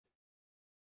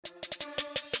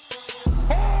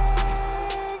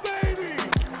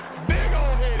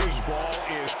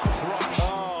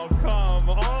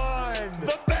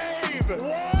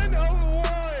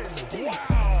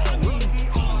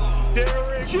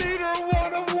Jeter,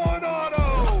 1/1 auto.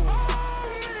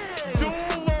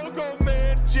 Dual logo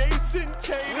man, Jason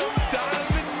Tatum,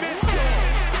 Donovan Mitchell.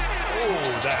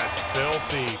 Oh, that's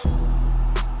filthy.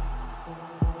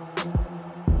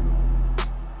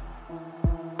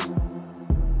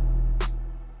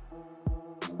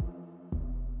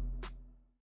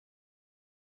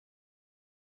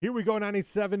 Here we go,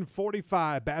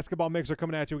 97-45. Basketball mixer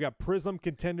coming at you. We got Prizm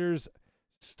Contenders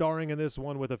starring in this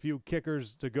one with a few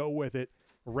kickers to go with it.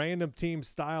 Random team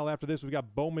style after this. We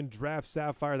got Bowman Draft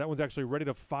Sapphire. That one's actually ready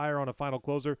to fire on a final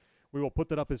closer. We will put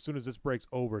that up as soon as this breaks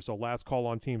over. So last call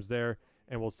on teams there,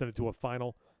 and we'll send it to a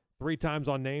final. 3 times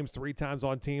on names, 3 times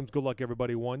on teams. Good luck,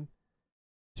 everybody. 1,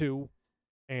 2,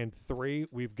 and 3.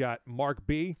 We've got Mark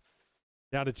B.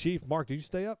 Down to Chief. Mark, did you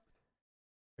stay up?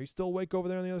 Are you still awake over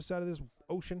there on the other side of this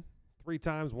ocean? 3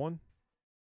 times. 1,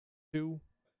 2,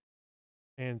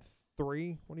 and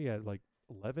 3. What do you have, like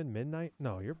 11 midnight?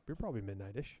 No, you're probably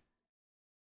midnight-ish.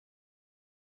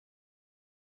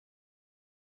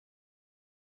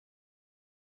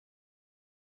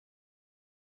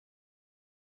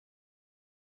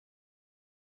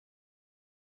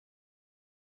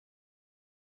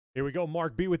 Here we go.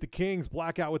 Mark B with the Kings,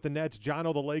 Blackout with the Nets,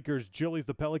 Jono the Lakers, Jillies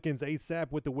the Pelicans, ASAP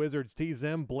with the Wizards,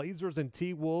 Tzm, Blazers and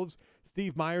T-Wolves,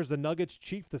 Steve Myers the Nuggets,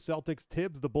 Chief the Celtics,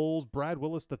 Tibbs the Bulls, Brad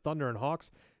Willis the Thunder and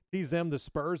Hawks, Tzm the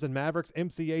Spurs and Mavericks,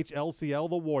 MCH LCL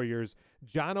the Warriors,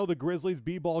 Jono the Grizzlies,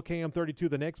 B-Ball KM32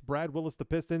 the Knicks, Brad Willis the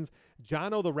Pistons,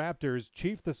 Jono the Raptors,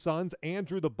 Chief the Suns,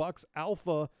 Andrew the Bucks,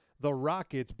 Alpha the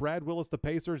Rockets, Brad Willis the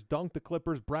Pacers, Dunk the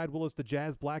Clippers, Brad Willis the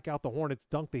Jazz, Blackout the Hornets,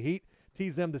 Dunk the Heat,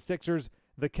 Tzm the Sixers,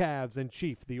 the Cavs, and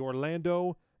Chief, the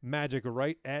Orlando Magic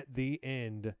right at the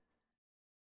end.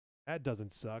 That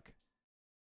doesn't suck.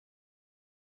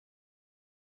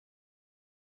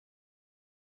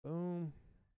 Boom.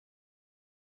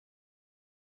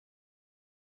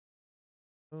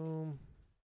 Boom.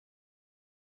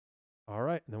 All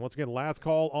right. And then once again, last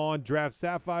call on Draft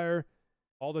Sapphire.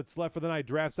 All that's left for the night,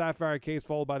 Draft Sapphire case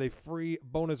followed by the free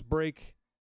bonus break.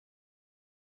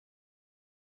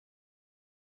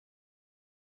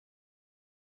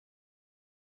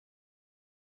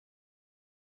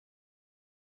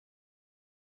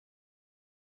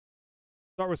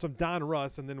 Start with some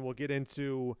Donruss, and then we'll get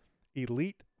into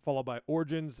Elite, followed by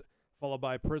Origins, followed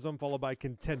by Prizm, followed by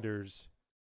Contenders.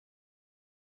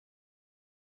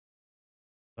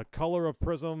 The color of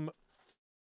Prizm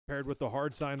paired with the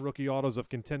hard sign rookie autos of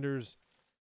Contenders.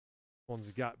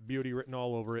 One's got beauty written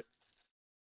all over it.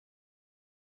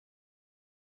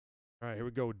 All right, here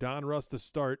we go. Donruss to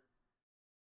start.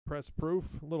 Press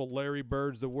proof. Little Larry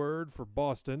Bird's the word for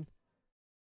Boston.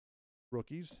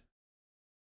 Rookies.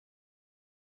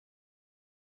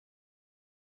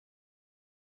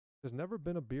 Has never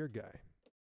been a beer guy.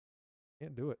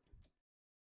 Can't do it.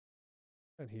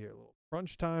 And here, a little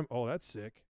Crunch Time. Oh, that's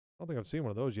sick. I don't think I've seen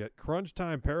one of those yet. Crunch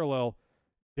Time parallel.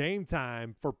 Game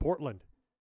Time for Portland.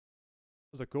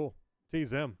 Those are cool.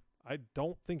 Tzm. I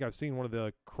don't think I've seen one of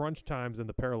the Crunch Times in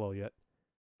the parallel yet.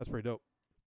 That's pretty dope.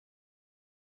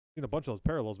 Seen a bunch of those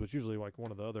parallels, but it's usually like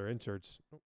one of the other inserts.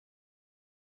 Oh.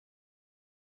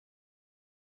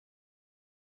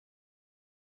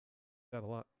 That a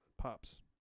lot. Pops.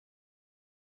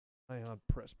 Ion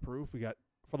press proof. We got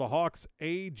for the Hawks,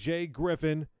 A.J.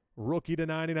 Griffin, rookie to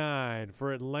 99.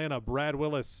 For Atlanta, Brad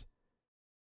Willis,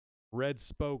 red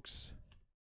spokes.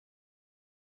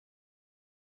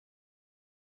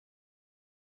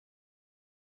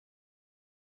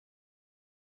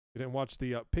 You didn't watch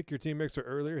the pick your team mixer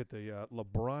earlier. Hit the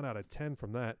LeBron out of 10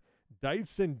 from that.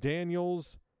 Dyson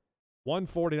Daniels,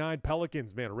 149.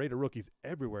 Pelicans, man, rated rookies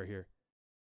everywhere here.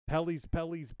 Pellies.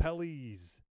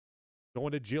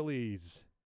 Going to Jillies.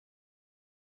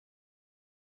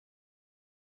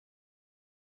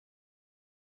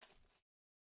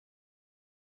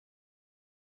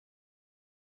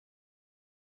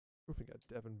 We got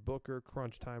Devin Booker,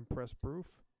 Crunch Time press proof.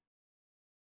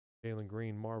 Jalen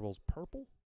Green, Marvel's purple.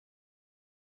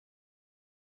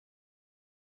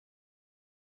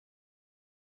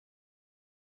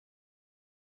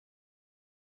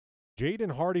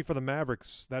 Jaden Hardy for the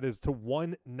Mavericks. That is to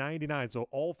 199. So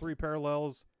all 3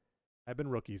 parallels have been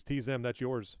rookies. Tzm, that's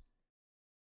yours.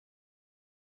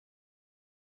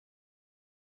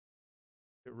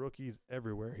 Get rookies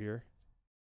everywhere here.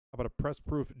 How about a press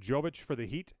proof Jovic for the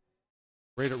Heat?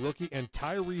 Rated rookie. And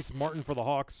Tyrese Martin for the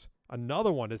Hawks.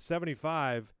 Another one to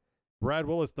 75. Brad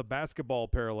Willis, the basketball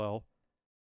parallel.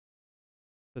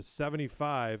 To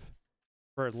 75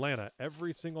 for Atlanta.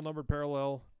 Every single numbered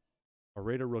parallel. A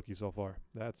rated rookie so far.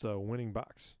 That's a winning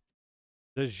box.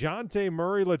 DeJounte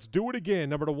Murray, let's do it again.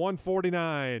 Number to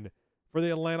 149 for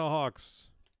the Atlanta Hawks.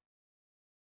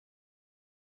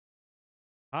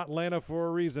 Atlanta for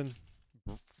a reason.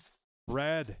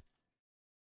 Brad.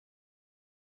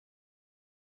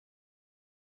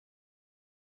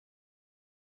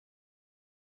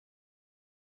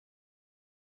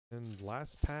 And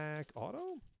last pack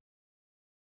auto.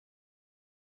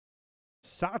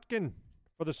 Sotkin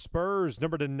for the Spurs,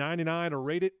 number to 99, a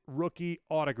rated rookie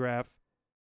autograph.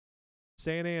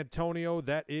 San Antonio,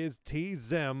 that is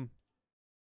Prizm.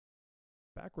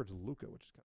 Backwards Luka, which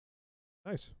is kind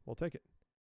of nice. We'll take it.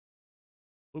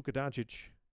 Luka Doncic.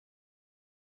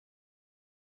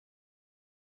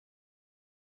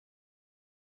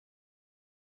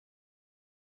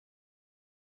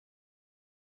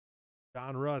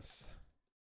 Donruss.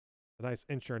 A nice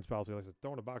insurance policy. Like I said,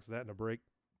 throwing a box of that in a break.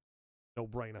 No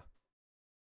brainer.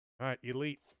 All right,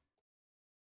 Elite.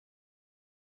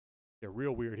 Get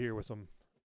real weird here with some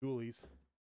ghoulies.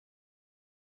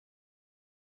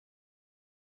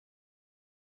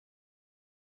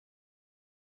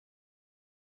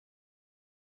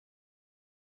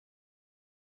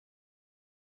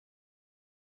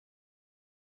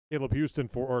 Caleb Houston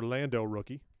for Orlando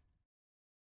rookie.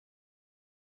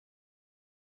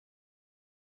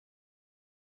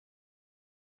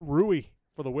 Rui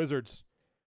for the Wizards.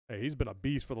 Hey, he's been a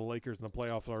beast for the Lakers in the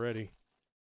playoffs already.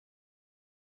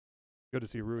 Good to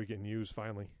see Rui getting used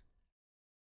finally.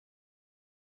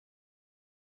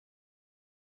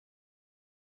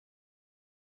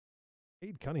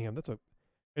 Cade Cunningham,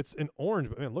 it's an orange,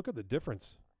 but man, look at the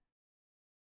difference.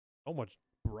 So much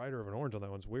brighter of an orange on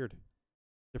that one's weird.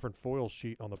 Different foil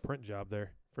sheet on the print job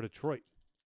there for Detroit.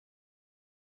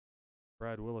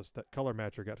 Brad Willis, that color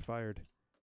matcher got fired.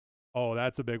 Oh,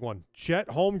 that's a big one. Chet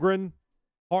Holmgren,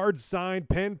 hard signed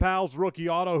Pen Pals rookie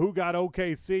auto. Who got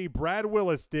OKC? Brad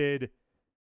Willis did.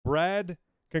 Brad,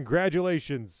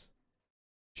 congratulations.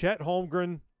 Chet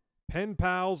Holmgren, Pen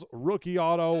Pals rookie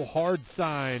auto, hard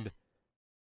signed.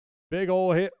 Big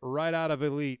ol' hit right out of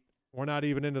Elite. We're not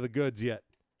even into the goods yet.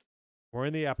 We're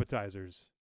in the appetizers.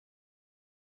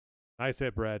 Nice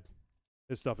hit, Brad.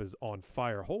 This stuff is on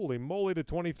fire. Holy moly, to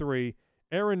 23.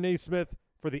 Aaron Naismith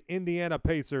for the Indiana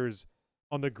Pacers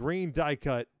on the green die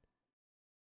cut.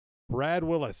 Brad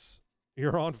Willis,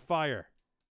 you're on fire.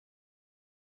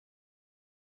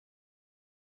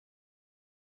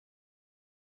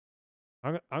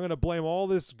 I'm going to blame all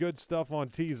this good stuff on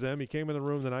Prizm. He came in the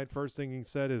room tonight. First thing he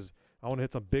said is, I want to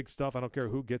hit some big stuff. I don't care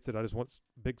who gets it. I just want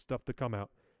big stuff to come out.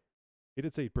 He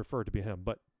did say he'd prefer it to be him,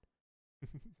 but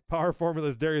Power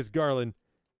Formulas, Darius Garland.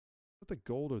 Is that the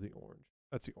gold or the orange?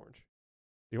 That's the orange.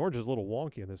 The orange is a little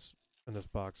wonky in this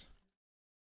box.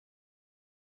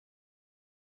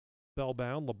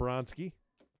 Spellbound, Lebronski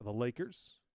for the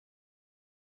Lakers.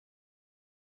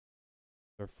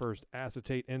 Their first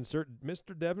acetate insert,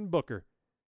 Mr. Devin Booker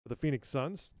for the Phoenix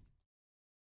Suns.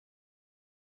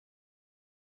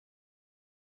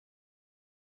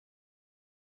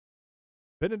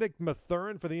 Benedict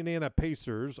Mathurin for the Indiana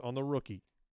Pacers on the rookie.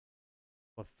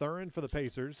 Mathurin for the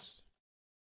Pacers.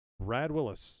 Brad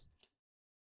Willis.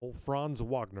 Old Franz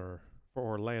Wagner for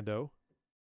Orlando.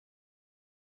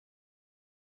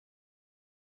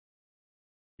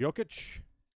 Jokic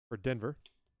for Denver.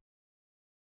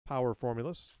 Power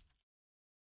Formulas.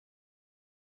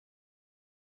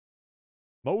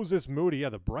 Moses Moody. Yeah,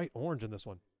 the bright orange in this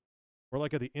one. We're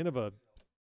like at the end of a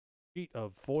sheet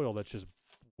of foil that's just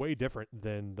way different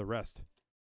than the rest.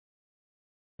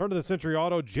 Turn of the Century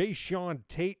auto, Jay Sean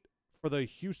Tate for the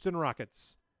Houston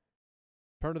Rockets.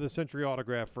 Turn of the Century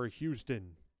autograph for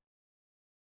Houston.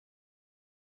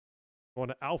 Going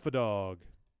to Alpha Dog.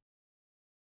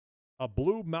 A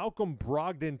blue Malcolm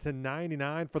Brogdon to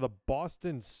 99 for the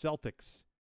Boston Celtics.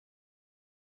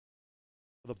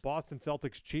 For the Boston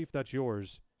Celtics, Chief, that's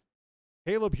yours.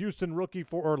 Caleb Houston rookie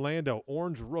for Orlando.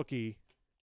 Orange rookie.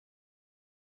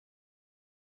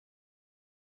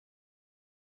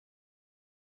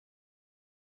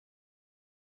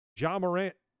 Ja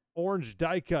Morant, orange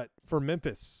die cut for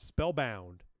Memphis.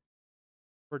 Spellbound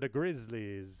for the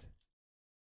Grizzlies.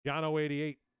 Jono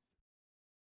 88.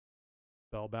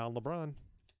 Spellbound LeBron.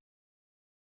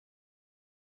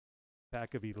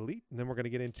 Pack of Elite. And then we're going to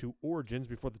get into Origins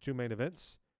before the two main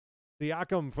events.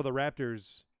 Siakam for the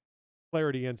Raptors.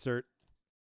 Clarity insert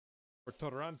for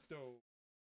Toronto.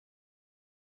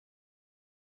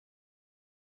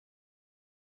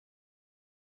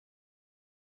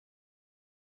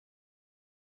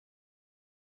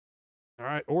 All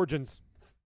right, Origins.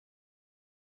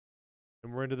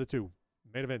 And we're into the two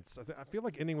main events. I feel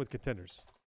like ending with Contenders.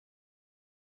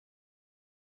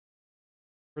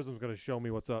 Prizm's going to show me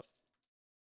what's up.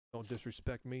 Don't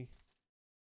disrespect me.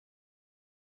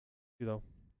 You know.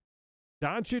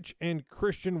 Doncic and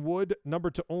Christian Wood, number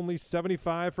to only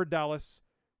 75 for Dallas.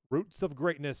 Roots of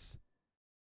greatness.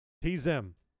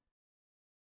 Prizm.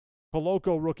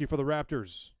 Koloko rookie for the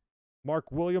Raptors.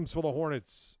 Mark Williams for the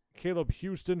Hornets. Caleb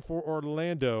Houston for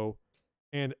Orlando.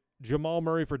 And Jamal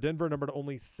Murray for Denver, number to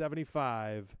only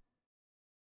 75.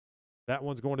 That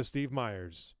one's going to Steve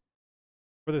Myers.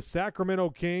 For the Sacramento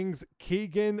Kings,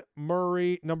 Keegan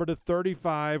Murray, number to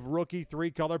 35, rookie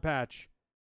 3-color patch.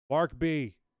 Mark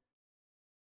B.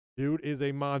 Dude is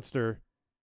a monster.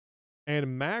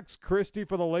 And Max Christie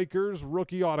for the Lakers,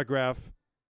 rookie autograph.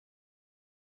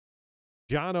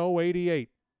 John O, 88.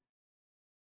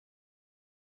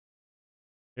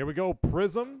 Here we go,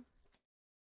 Prizm,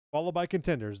 followed by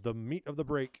Contenders. The meat of the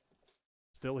break,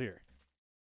 still here.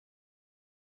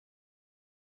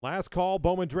 Last call,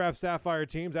 Bowman Draft Sapphire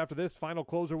teams. After this, final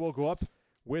closer will go up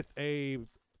with a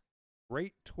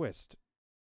great twist.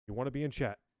 You want to be in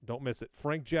chat. Don't miss it.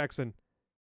 Frank Jackson,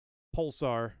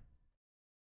 Pulsar.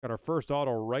 Got our first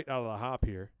auto right out of the hop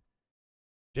here.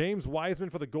 James Wiseman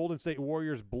for the Golden State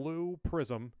Warriors, blue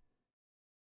Prizm.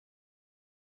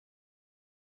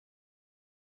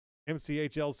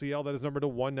 MCH LCL, that is number to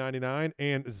 199.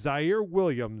 And Zaire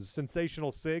Williams,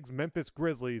 Sensational Sigs, Memphis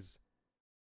Grizzlies.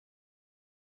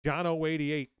 John O,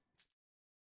 88.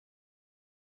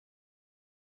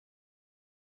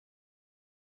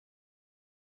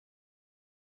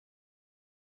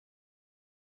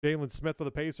 Jalen Smith for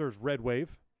the Pacers, red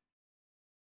wave.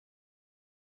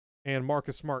 And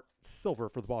Marcus Smart, silver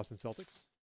for the Boston Celtics.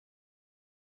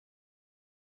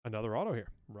 Another auto here,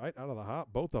 right out of the hop.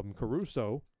 Both of them.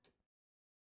 Caruso.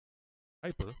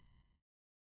 Hyper.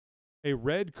 A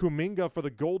red Kuminga for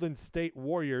the Golden State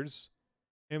Warriors.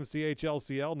 MCH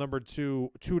LCL, number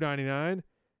 299.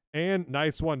 And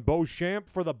nice one. Beauchamp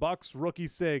for the Bucks, rookie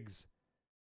Sigs.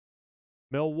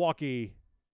 Milwaukee.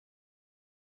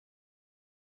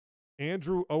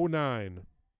 Andrew 09.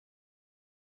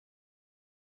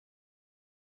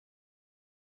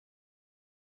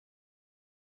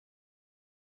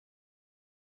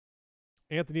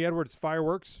 Anthony Edwards,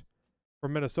 Fireworks for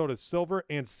Minnesota, silver.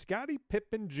 And Scottie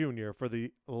Pippen Jr. for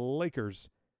the Lakers,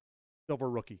 silver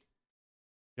rookie.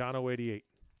 John O, 88.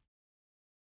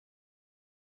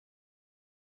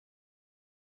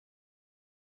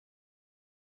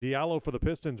 Diallo for the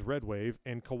Pistons, red wave.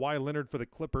 And Kawhi Leonard for the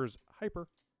Clippers, hyper.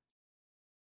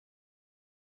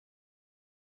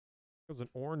 It was an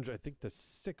orange, I think, to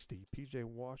 60. PJ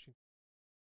Washington.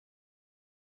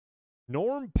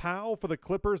 Norm Powell for the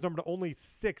Clippers, number to only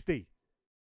 60.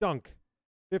 Dunk.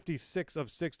 56 of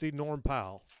 60, Norm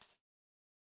Powell.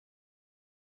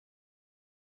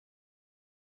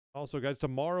 Also, guys,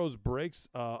 tomorrow's breaks,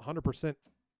 100%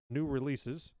 new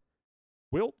releases.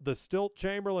 Wilt the Stilt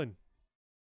Chamberlain.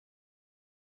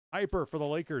 Hyper for the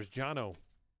Lakers, Jono.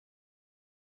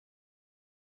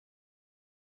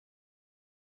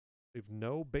 We've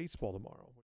no baseball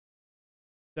tomorrow.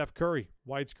 Steph Curry,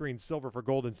 widescreen silver for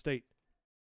Golden State.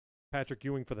 Patrick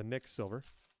Ewing for the Knicks, silver.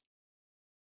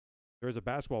 There is a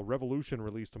basketball revolution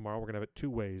release tomorrow. We're going to have it two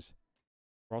ways.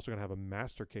 We're also going to have a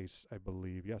master case, I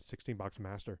believe. Yeah, 16-box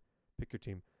master. Pick your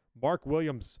team. Mark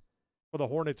Williams for the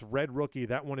Hornets, red rookie.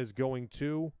 That one is going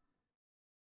to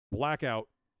Blackout,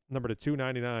 number to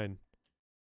 299.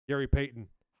 Gary Payton,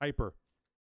 hyper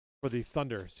for the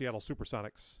Thunder, Seattle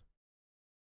Supersonics.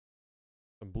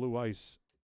 Some blue ice.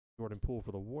 Jordan Poole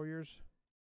for the Warriors.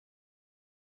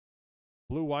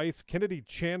 Blue ice. Kennedy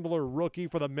Chandler, rookie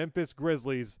for the Memphis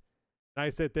Grizzlies.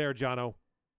 Nice hit there, Jono.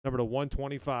 Number to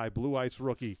 125. Blue ice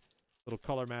rookie. Little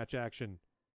color match action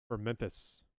for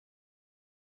Memphis.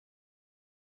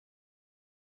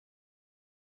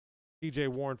 TJ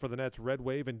Warren for the Nets, red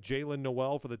wave. And Jalen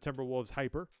Noel for the Timberwolves,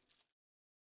 hyper.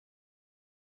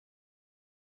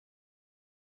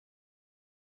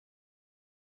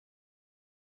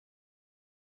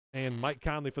 And Mike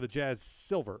Conley for the Jazz,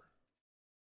 silver.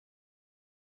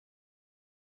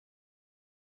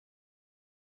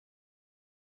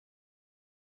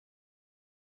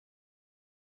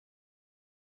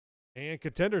 And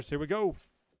Contenders, here we go.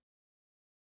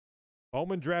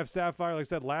 Bowman Draft Sapphire, like I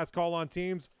said, last call on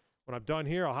teams. When I'm done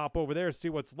here, I'll hop over there, see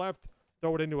what's left,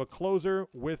 throw it into a closer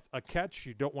with a catch.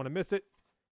 You don't want to miss it.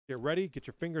 Get ready, get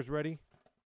your fingers ready.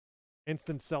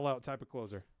 Instant sellout type of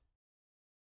closer.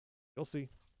 You'll see.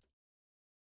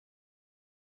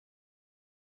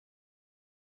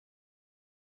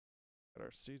 Got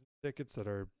our season tickets that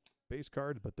are base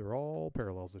cards, but they're all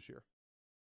parallels this year.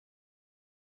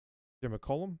 Jim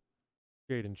McCollum,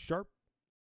 Jaden Sharp,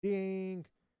 ding,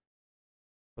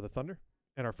 for the Thunder.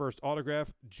 And our first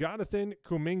autograph, Jonathan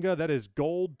Kuminga. That is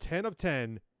gold, 10 of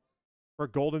 10 for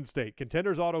Golden State.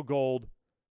 Contenders auto gold.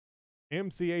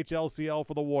 MCH LCL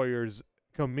for the Warriors.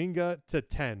 Kuminga to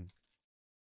 10.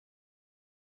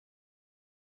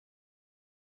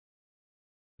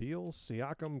 Beal,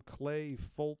 Siakam, Clay,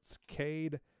 Fultz,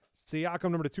 Cade.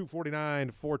 Siakam number to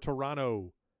 249 for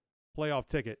Toronto. Playoff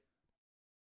ticket.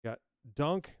 Got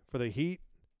Dunk for the Heat.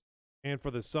 And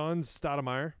for the Suns,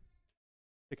 Stoudemire.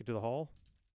 Ticket to the Hall.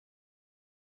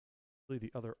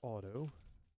 The other auto.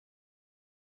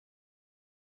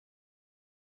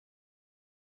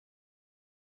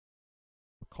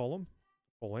 McCollum,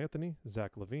 Cole Anthony,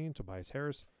 Zach LaVine, Tobias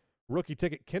Harris. Rookie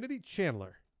ticket, Kennedy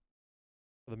Chandler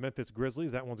for the Memphis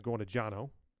Grizzlies. That one's going to Jono.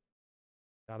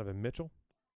 Donovan Mitchell.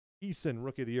 Eason,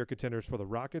 Rookie of the Year contenders for the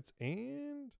Rockets.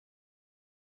 And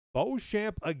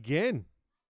Beauchamp again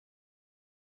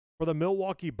for the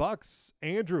Milwaukee Bucks.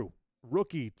 Andrew,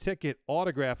 rookie ticket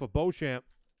autograph of Beauchamp.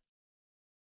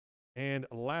 And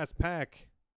last pack,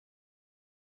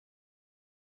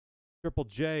 Triple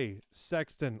J,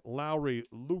 Sexton, Lowry,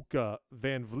 Luka,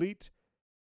 Van Vliet.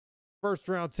 First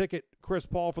round ticket, Chris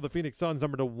Paul for the Phoenix Suns,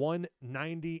 number to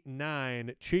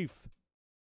 199, Chief.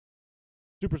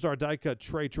 Superstar die cut,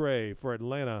 Trey for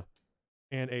Atlanta.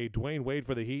 And a Dwayne Wade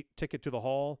for the Heat. Ticket to the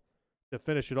Hall to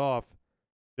finish it off.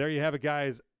 There you have it,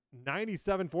 guys.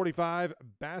 97.45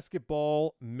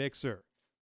 basketball mixer.